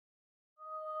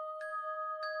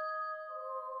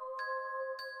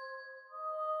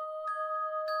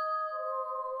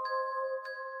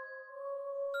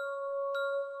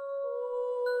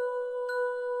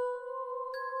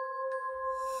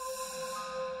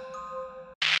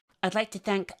I'd like to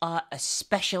thank our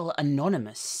special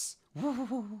anonymous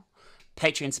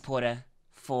Patreon supporter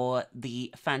for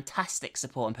the fantastic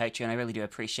support on Patreon. I really do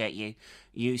appreciate you.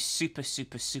 You super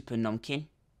nomkin.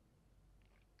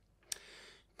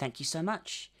 Thank you so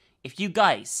much. If you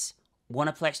guys want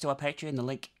to pledge to our Patreon, the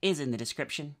link is in the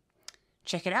description.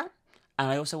 Check it out. And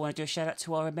I also want to do a shout out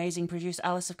to our amazing producer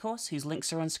Alice, of course, whose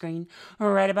links are on screen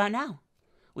right about now.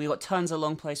 We've got tons of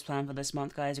long plays planned for this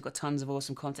month, guys. We've got tons of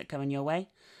awesome content coming your way.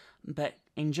 But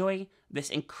enjoy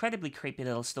this incredibly creepy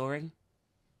little story,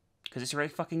 because it's really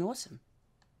fucking awesome.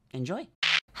 Enjoy.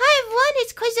 Hi everyone,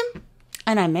 it's Quizm.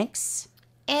 And I'm Mix.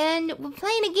 And we're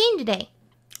playing a game today.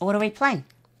 What are we playing?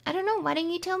 I don't know, why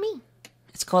don't you tell me?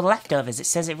 It's called Leftovers. It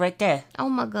says it right there. Oh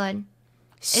my god.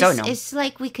 It's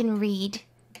like we can read.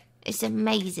 It's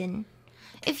amazing.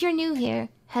 If you're new here,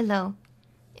 hello.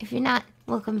 If you're not,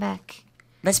 welcome back.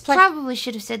 Let's play. Probably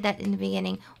should have said that in the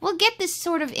beginning. We'll get this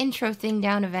sort of intro thing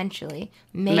down eventually.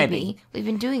 Maybe. We've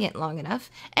been doing it long enough.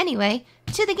 Anyway,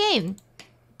 to the game.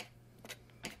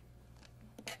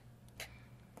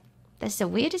 That's the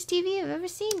weirdest TV I've ever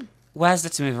seen. Where's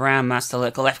to move around, mouse to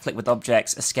look, left click with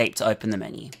objects, escape to open the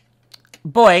menu.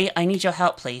 Boy, I need your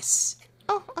help, please.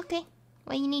 Oh, okay.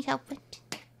 What you need help with?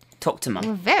 Talk to Mum.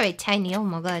 We're very tiny, oh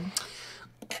my god.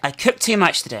 I cooked too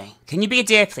much today. Can you be a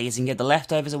dear, please, and get the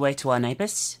leftovers away to our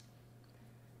neighbours?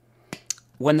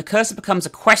 When the cursor becomes a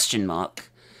question mark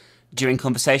during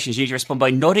conversations, you need to respond by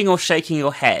nodding or shaking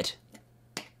your head.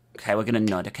 Okay, we're going to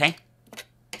nod, okay?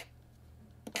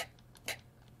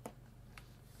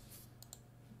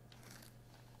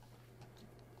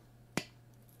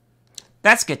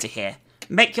 That's good to hear.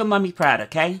 Make your mummy proud,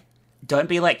 okay? Don't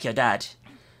be like your dad.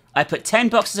 I put 10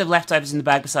 boxes of leftovers in the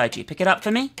bag beside you. Pick it up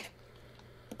for me?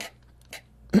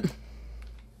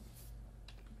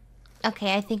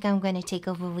 Okay, I think I'm going to take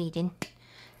over reading.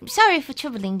 I'm sorry for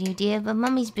troubling you, dear, but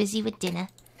Mummy's busy with dinner.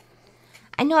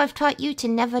 I know I've taught you to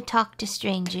never talk to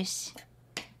strangers.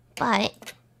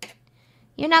 But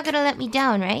you're not going to let me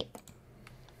down, right?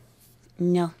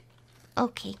 No.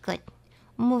 Okay, good.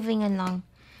 Moving along.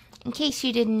 In case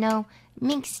you didn't know,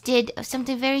 Minx did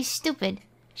something very stupid.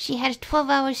 She had a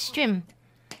 12-hour stream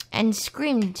and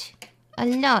screamed a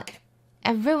lot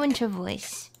and ruined her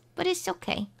voice. But it's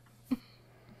okay.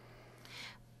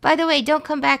 By the way, don't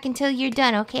come back until you're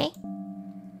done, okay?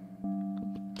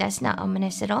 That's not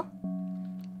ominous at all.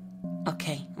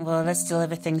 Okay, well, let's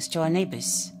deliver things to our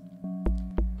neighbours.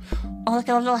 Oh, look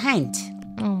at our little hand.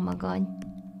 Oh my god.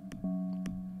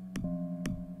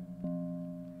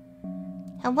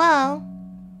 Hello?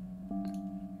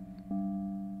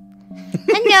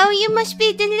 Hello, you must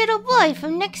be the little boy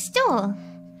from next door.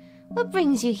 What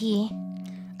brings you here?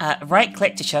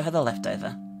 Right-click to show her the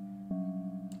leftover.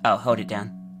 Oh, hold it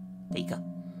down. There you go.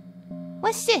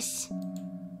 What's this?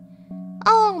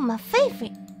 Oh, my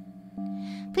favorite.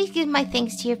 Please give my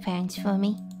thanks to your parents for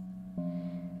me.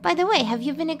 By the way, have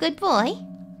you been a good boy?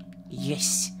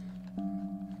 Yes.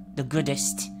 The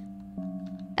goodest.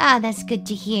 Ah, that's good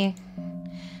to hear.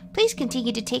 Please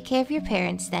continue to take care of your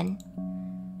parents then.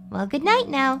 Well, good night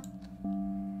now.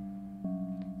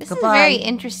 This Goodbye. is a very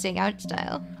interesting art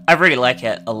style. I really like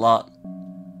it a lot.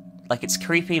 Like, it's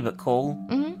creepy but cool.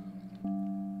 Mm-hmm.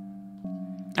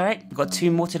 Alright, we've got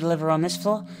 2 more to deliver on this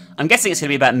floor. I'm guessing it's going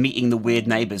to be about meeting the weird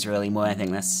neighbours really more, I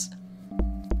think this.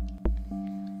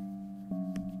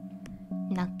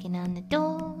 Knocking on the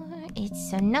door,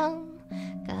 it's so numb.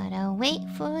 Gotta wait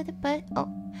for the oh,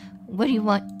 what do you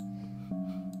want?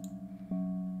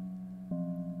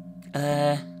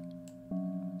 Do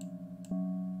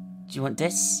you want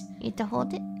this? You have to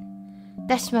hold it?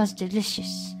 That smells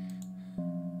delicious.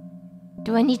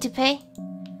 Do I need to pay?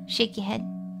 Shake your head.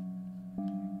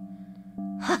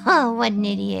 Haha, what an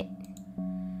idiot.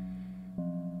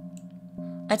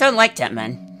 I don't like that,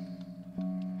 man.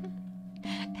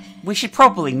 We should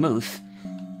probably move.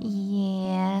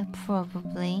 Yeah,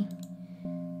 probably.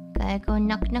 Gotta go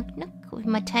knock knock knock with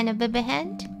my tiny baby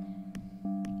hand.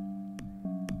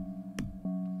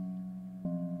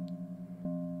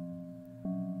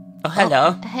 Oh,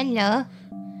 hello. Oh, hello.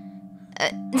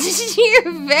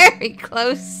 You're very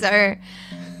close, sir.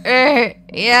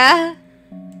 Yeah?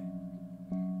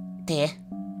 There.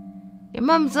 Your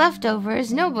mom's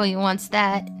leftovers. Nobody wants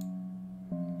that.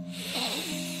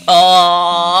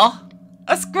 Oh,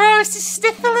 that's gross. It's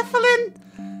sniffling.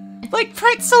 Like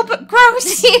pretzel, but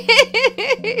gross.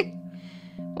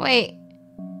 Wait.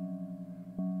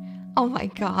 Oh my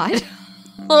god.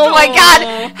 Oh my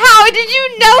god. How did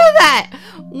you know that?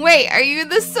 Wait, are you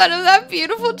the son of that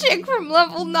beautiful chick from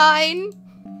level 9?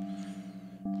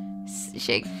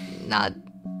 Shake, nod.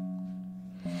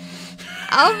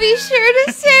 I'll be sure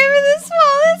to savor this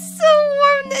while it's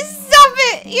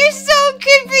You're so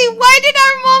creepy. Why did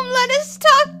our mom let us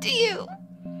talk to you?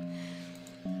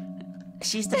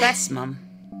 She's the best, Mum.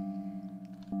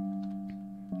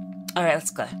 Alright,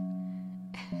 let's go.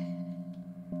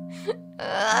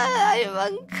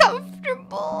 I'm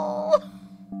uncomfortable.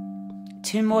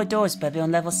 2 more doors, baby,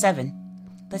 on level 7.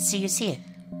 Let's see who's here.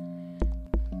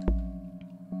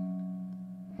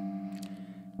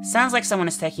 Sounds like someone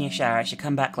is taking a shower. I should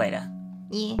come back later.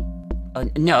 Yeah. Oh,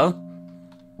 no.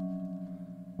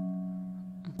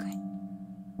 Okay.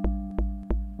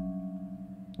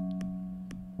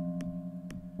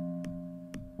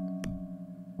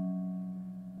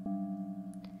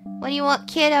 What do you want,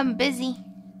 kid? I'm busy.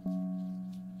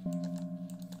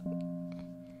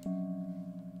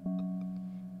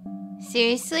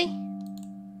 Seriously?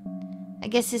 I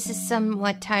guess this is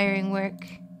somewhat tiring work.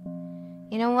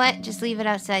 You know what? Just leave it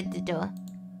outside the door.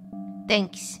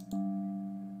 Thanks.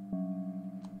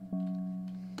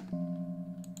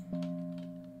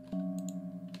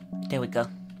 There we go.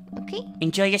 Okay,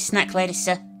 Enjoy your snack later,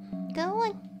 sir. go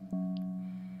on.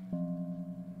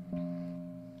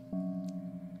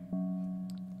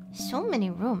 So many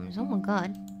rooms, oh my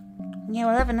god.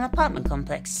 Yeah, we live in an apartment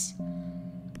complex.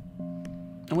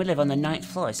 And we live on the 9th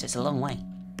floor, so it's a long way.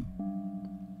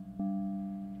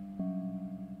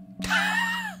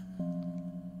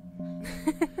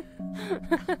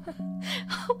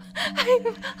 I'm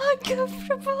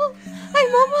uncomfortable.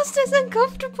 I'm almost as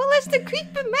uncomfortable as the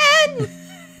creepy man.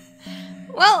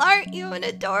 Well, aren't you an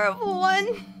adorable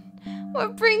one?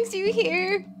 What brings you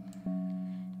here?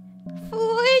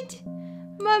 Food?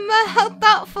 Mama, how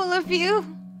thoughtful of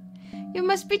you. You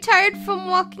must be tired from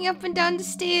walking up and down the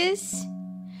stairs.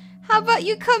 How about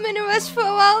you come in and rest for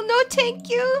a while? No, thank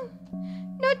you.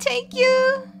 No, thank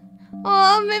you.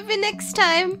 Oh, maybe next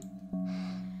time.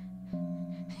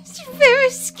 She's a very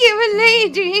scary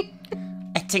lady.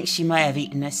 I think she might have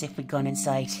eaten us if we'd gone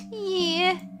inside.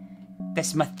 Yeah.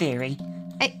 That's my theory.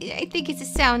 I think it's a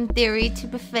sound theory, to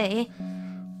be fair.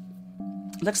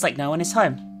 Looks like no one is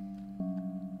home.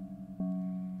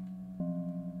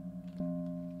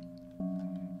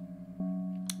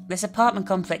 This apartment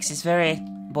complex is very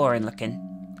boring looking.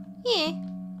 Yeah.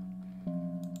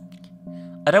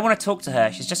 I don't want to talk to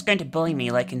her. She's just going to bully me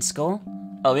like in school.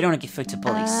 Oh, we don't want to give food to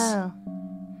bullies. Oh.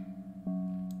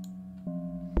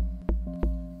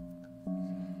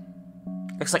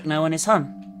 Looks like no one is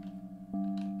home.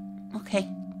 Okay.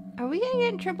 Are we gonna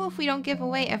get in trouble if we don't give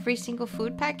away every single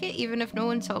food packet, even if no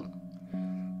one's home?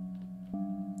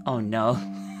 Oh no.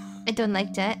 I don't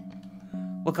like that.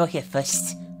 We'll go here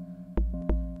first.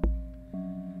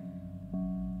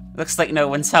 Looks like no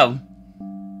one's home.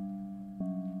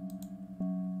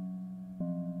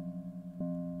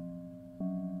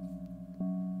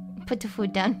 Put the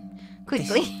food down.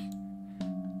 Quickly.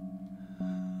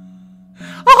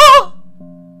 Oh!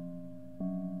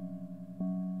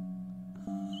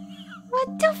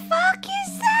 What the fuck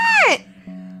is that?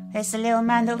 There's the little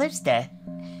man that lives there.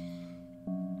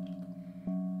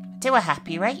 They were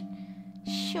happy, right?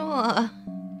 Sure.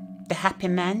 The happy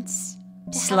mans.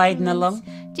 The Sliding happy along. ones.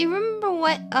 Do you remember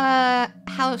what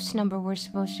house number we're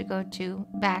supposed to go to?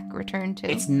 Return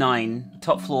to? It's 9.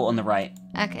 Top floor on the right.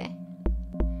 Okay.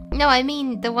 No, I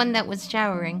mean the one that was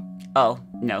showering. Oh,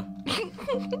 no.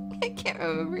 I can't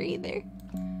remember either.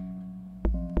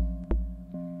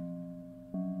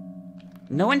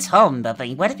 No one's home,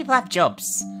 Bubby. Why do people have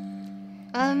jobs?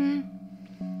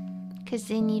 Because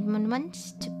they need money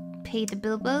to pay the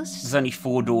bills. There's only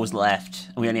 4 doors left,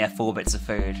 and we only have 4 bits of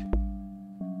food.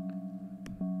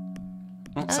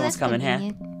 Oh, someone's that's coming here.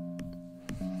 convenient.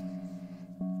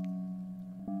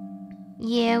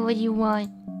 Yeah, what do you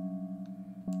want?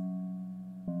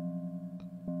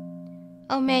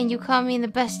 Oh man, you caught me in the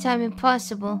best timing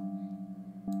possible.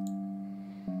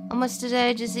 Almost did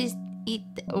I just eat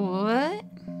what?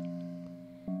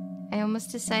 I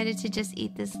almost decided to just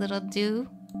eat this little dew.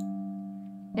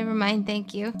 Never mind,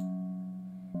 thank you.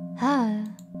 Huh.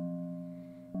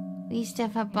 We used to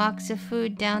have a box of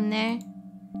food down there.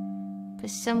 But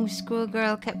some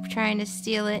schoolgirl kept trying to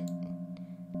steal it.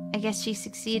 I guess she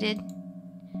succeeded.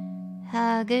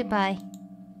 Goodbye.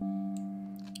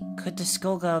 Could the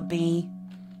schoolgirl be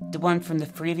the one from the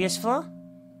previous floor?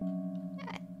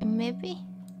 Maybe.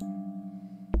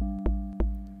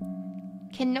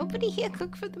 Can nobody here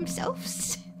cook for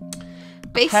themselves?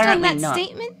 Based Apparently on that not.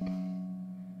 statement?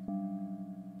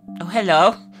 Oh,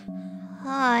 hello.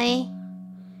 Hi.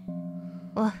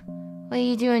 What are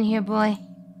you doing here, boy?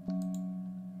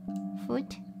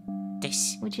 Food?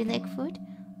 This. Would you like food?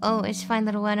 Oh, it's fine,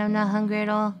 little one. I'm not hungry at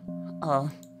all.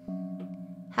 Oh.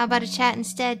 How about a chat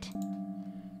instead?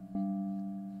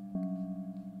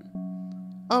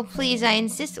 Oh, please, I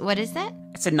insist. What is that?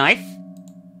 It's a knife.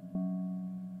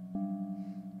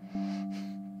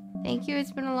 Thank you.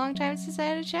 It's been a long time since I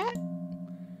had a chat.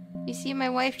 You see, my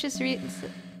wife just I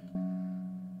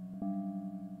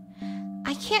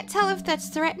can't tell if that's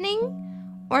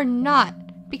threatening or not,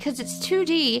 because it's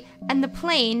 2D and the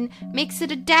plane makes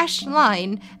it a dashed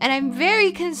line, and I'm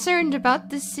very concerned about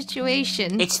this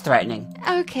situation. It's threatening.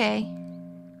 Okay.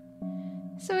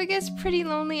 So it gets pretty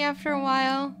lonely after a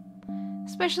while.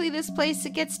 Especially this place,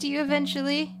 it gets to you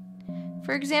eventually.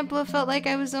 For example, it felt like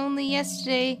it was only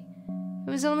yesterday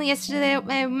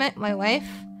I met my wife.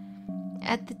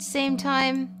 At the same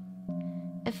time,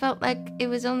 it felt like it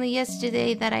was only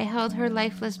yesterday that I held her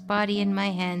lifeless body in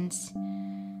my hands,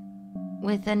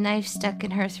 with a knife stuck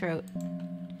in her throat.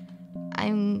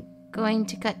 I'm going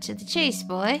to cut to the chase,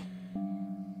 boy.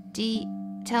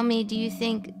 Tell me, do you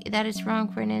think that it's wrong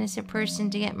for an innocent person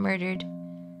to get murdered?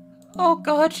 Oh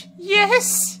God,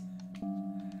 yes!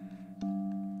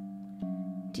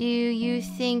 Do you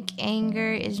think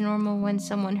anger is normal when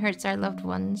someone hurts our loved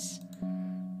ones?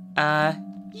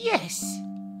 Yes.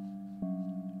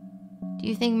 Do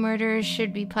you think murderers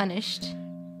should be punished?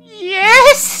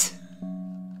 Yes!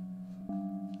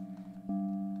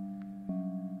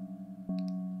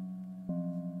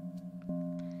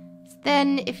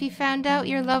 Then, if you found out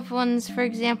your loved ones, for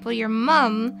example, your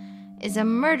mum, is a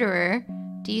murderer,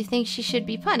 do you think she should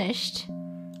be punished?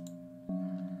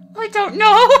 I don't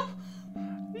know!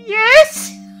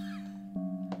 Yes!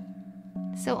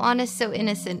 So honest, so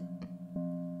innocent.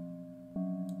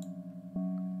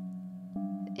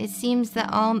 It seems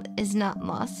that all is not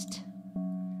lost.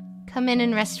 Come in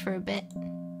and rest for a bit.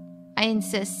 I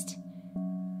insist.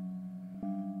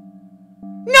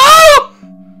 No!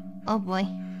 Oh boy.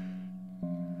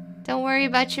 Don't worry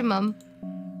about your mum.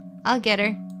 I'll get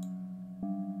her.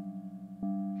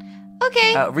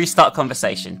 Okay. Restart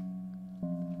conversation.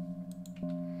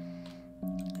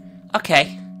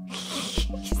 Okay.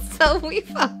 So we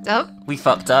fucked up. We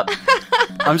fucked up.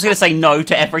 I'm just gonna say no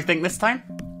to everything this time.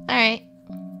 Alright.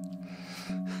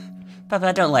 But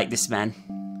I don't like this man.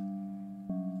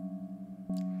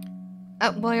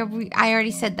 Well, I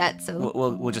already said that, so...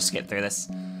 We'll just skip through this.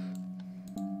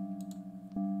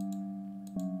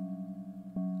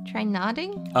 Try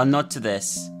nodding? I'll nod to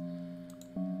this.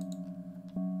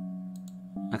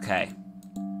 Okay.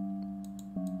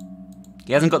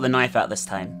 He hasn't got the knife out this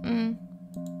time. Mm.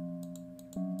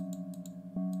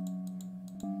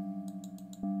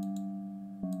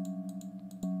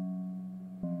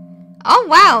 Oh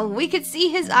wow, we could see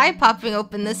his eye popping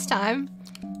open this time.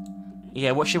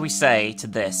 Yeah, what should we say to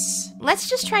this? Let's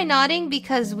just try nodding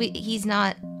because he's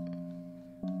not...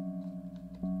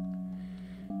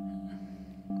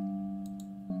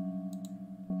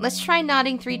 Let's try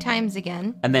nodding 3 times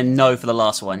again. And then no for the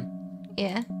last one.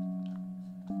 Yeah.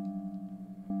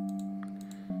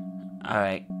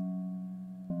 Alright.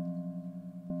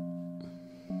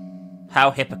 How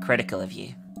hypocritical of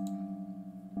you.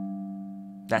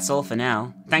 That's all for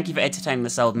now. Thank you for entertaining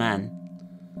this old man.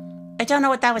 I don't know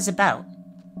what that was about.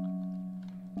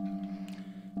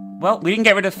 Well, we didn't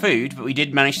get rid of food, but we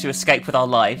did manage to escape with our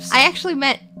lives. I actually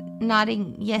meant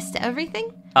nodding yes to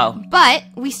everything. Oh. But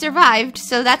we survived,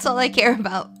 so that's all I care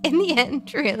about in the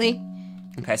end, really.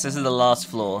 Okay, so this is the last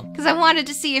floor. Because I wanted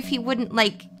to see if he wouldn't,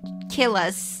 like, kill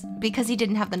us because he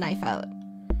didn't have the knife out.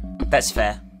 That's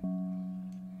fair.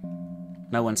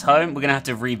 No one's home. We're gonna have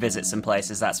to revisit some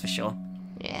places, that's for sure.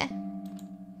 Yeah.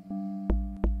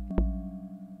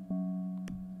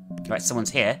 Right, someone's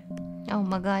here. Oh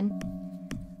my god.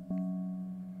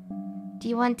 Do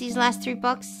you want these last 3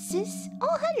 boxes?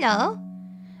 Oh, hello.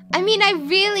 I mean, I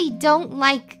really don't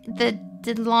like the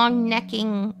long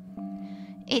necking.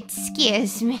 It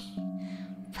scares me.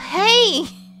 Hey!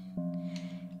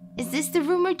 Is this the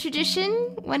rumored tradition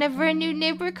whenever a new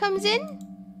neighbor comes in?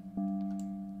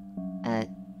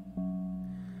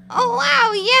 Oh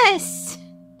wow, yes!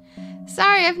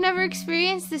 Sorry, I've never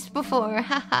experienced this before,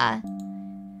 haha.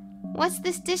 What's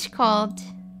this dish called?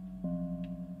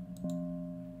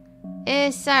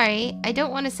 Sorry, I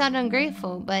don't want to sound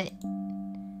ungrateful, but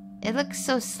it looks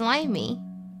so slimy.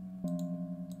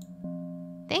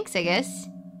 Thanks, I guess.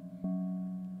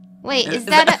 Wait, is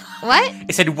that a... What?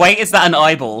 It said, wait, is that an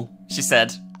eyeball? She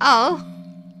said. Oh.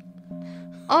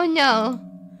 Oh no.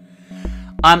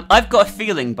 I've got a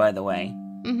feeling, by the way,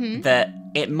 that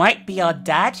it might be our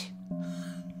dad.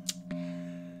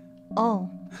 Oh.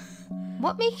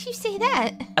 What makes you say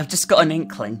that? I've just got an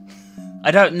inkling. I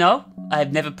don't know.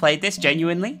 I've never played this,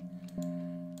 genuinely.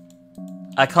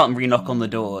 I can't re-knock on the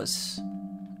doors.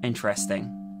 Interesting.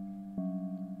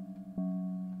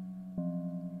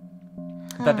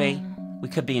 Huh. Bubby, We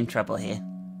could be in trouble here.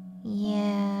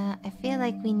 Yeah, I feel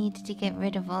like we needed to get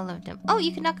rid of all of them. Oh,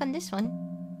 you can knock on this one.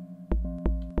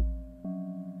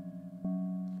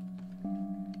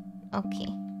 Okay.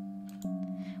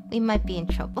 We might be in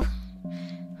trouble.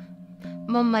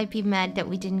 Mom might be mad that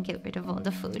we didn't get rid of all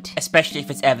the food. Especially if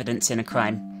it's evidence in a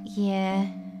crime. Yeah.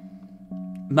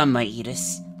 Mum might eat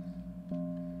us.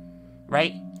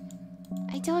 Right?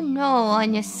 I don't know,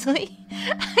 honestly.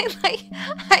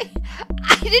 I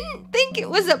didn't think it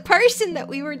was a person that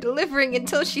we were delivering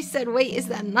until she said, wait, is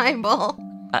that an eyeball?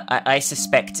 I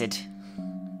suspected.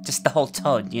 Just the whole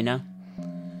tone, you know?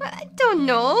 I don't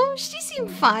know. She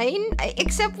seemed fine.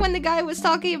 Except when the guy was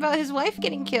talking about his wife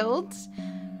getting killed.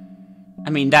 I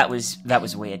mean, that was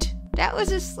weird. That was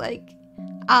just, like,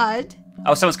 odd.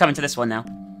 Oh, someone's coming to this one now.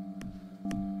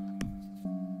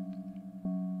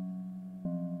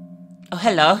 Oh,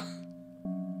 hello.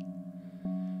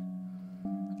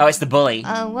 Oh, it's the bully.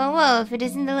 Oh, well, if it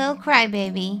isn't the little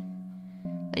crybaby.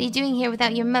 What are you doing here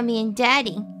without your mummy and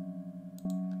daddy?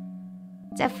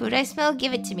 Is that food I smell?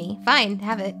 Give it to me. Fine,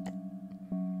 have it.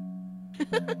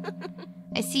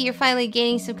 I see you're finally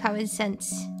gaining some common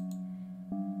sense.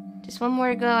 Just one more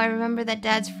to go. I remember that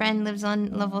Dad's friend lives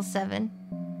on level 7.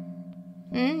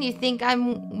 You think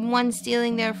I'm one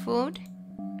stealing their food?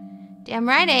 Damn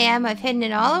right I am. I've hidden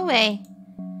it all away.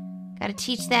 Gotta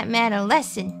teach that man a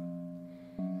lesson.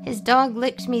 His dog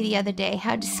licked me the other day.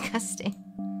 How disgusting.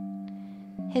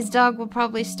 His dog will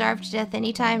probably starve to death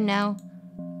any time now.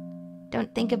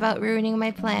 Don't think about ruining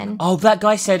my plan. Oh, that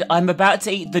guy said, I'm about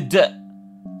to eat the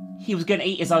He was going to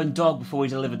eat his own dog before we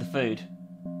delivered the food.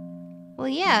 Well,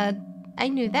 yeah, I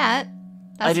knew that.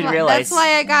 I didn't realize.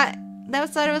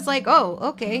 That's why I was like, oh,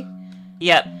 okay.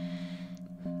 Yep.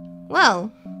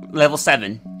 Well. Level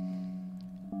 7.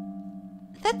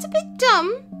 That's a bit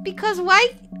dumb, because why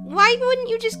wouldn't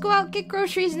you just go out, get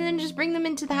groceries, and then just bring them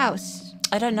into the house?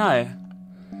 I don't know.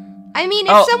 I mean,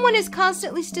 if someone is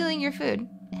constantly stealing your food.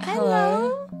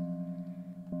 Hello?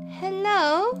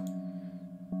 Hello?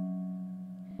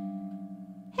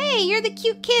 Hey, you're the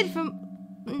cute kid from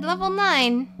level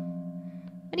 9.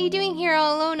 What are you doing here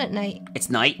all alone at night? It's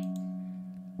night.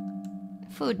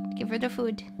 Food. Give her the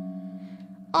food.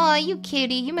 Aw, you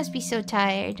cutie. You must be so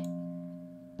tired.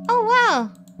 Oh,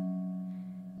 wow.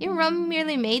 Your mom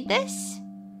merely made this?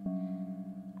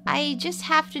 I just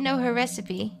have to know her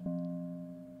recipe.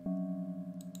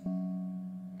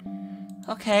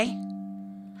 Okay.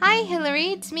 Hi, Hillary.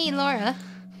 It's me, Laura.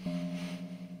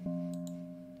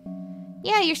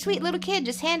 Yeah, your sweet little kid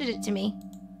just handed it to me.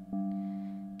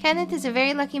 Kenneth is a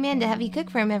very lucky man to have you cook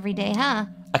for him every day, huh?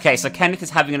 Okay, so Kenneth is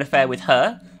having an affair with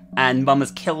her, and Mum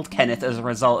has killed Kenneth as a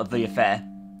result of the affair,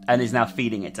 and is now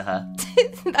feeding it to her.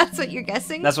 That's what you're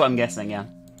guessing? That's what I'm guessing, yeah.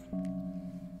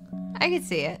 I could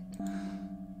see it.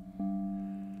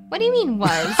 What do you mean,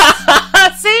 was?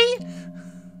 See?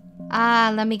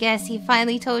 Let me guess. He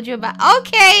finally told you about...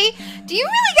 Okay! Do you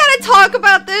really gotta talk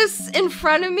about this in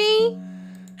front of me?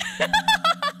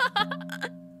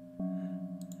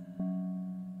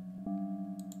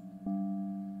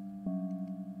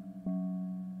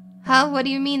 Huh? What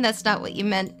do you mean that's not what you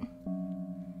meant?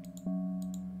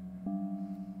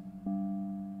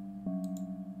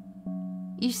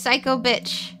 You psycho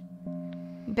bitch.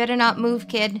 You better not move,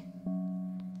 kid.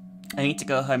 I need to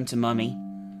go home to Mummy.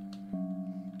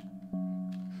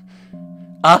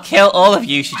 I'll kill all of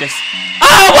you, she just...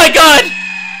 Oh my god!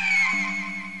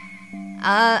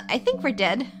 I think we're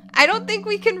dead. I don't think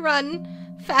we can run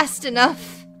fast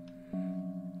enough.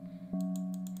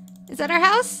 Is that our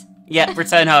house? Yeah,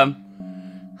 return home.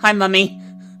 Hi, Mummy.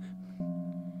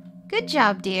 Good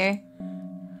job, dear.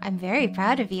 I'm very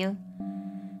proud of you.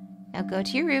 Now go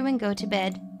to your room and go to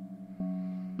bed.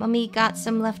 Mummy got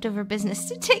some leftover business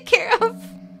to take care of.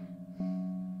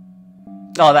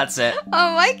 Oh, that's it.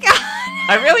 Oh my god.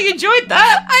 I really enjoyed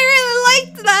that. I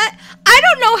really liked that. I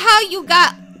don't know how you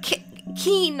got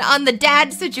keen on the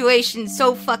dad situation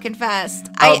so fucking fast.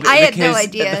 I had no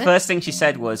idea. The first thing she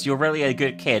said was, "You're really a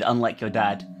good kid, unlike your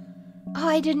dad." Oh,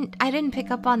 I didn't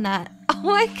pick up on that. Oh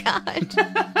my god.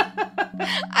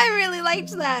 I really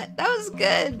liked that. That was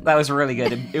good. That was really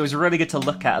good. It was really good to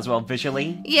look at as well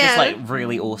visually. Yeah. It's like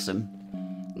really awesome.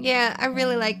 Yeah, I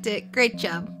really liked it. Great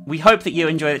job. We hope that you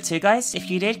enjoyed it too, guys. If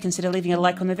you did, consider leaving a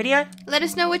like on the video. Let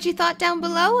us know what you thought down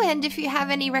below, and if you have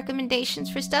any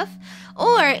recommendations for stuff,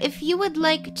 or if you would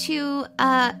like to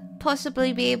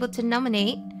possibly be able to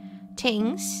nominate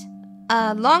things,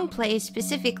 long plays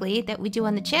specifically that we do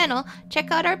on the channel,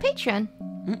 check out our Patreon.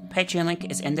 Patreon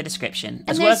link is in the description,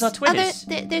 as well as our Twitters.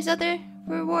 There's other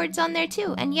rewards on there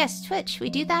too, and yes, Twitch, we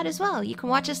do that as well. You can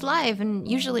watch us live and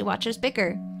usually watch us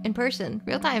bicker in person,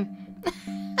 real time.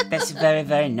 That's very,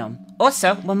 very nom.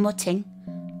 Also, one more thing.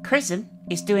 Chrism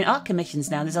is doing art commissions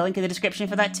now. There's a link in the description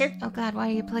for that too. Oh god, why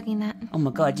are you plugging that? Oh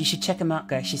my god, you should check them out,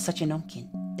 guys. She's such a nomkin.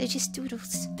 They're just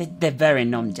doodles. They're very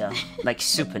nom dull. Like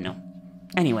super nom.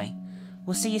 Anyway,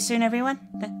 we'll see you soon, everyone.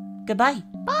 Goodbye.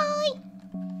 Bye!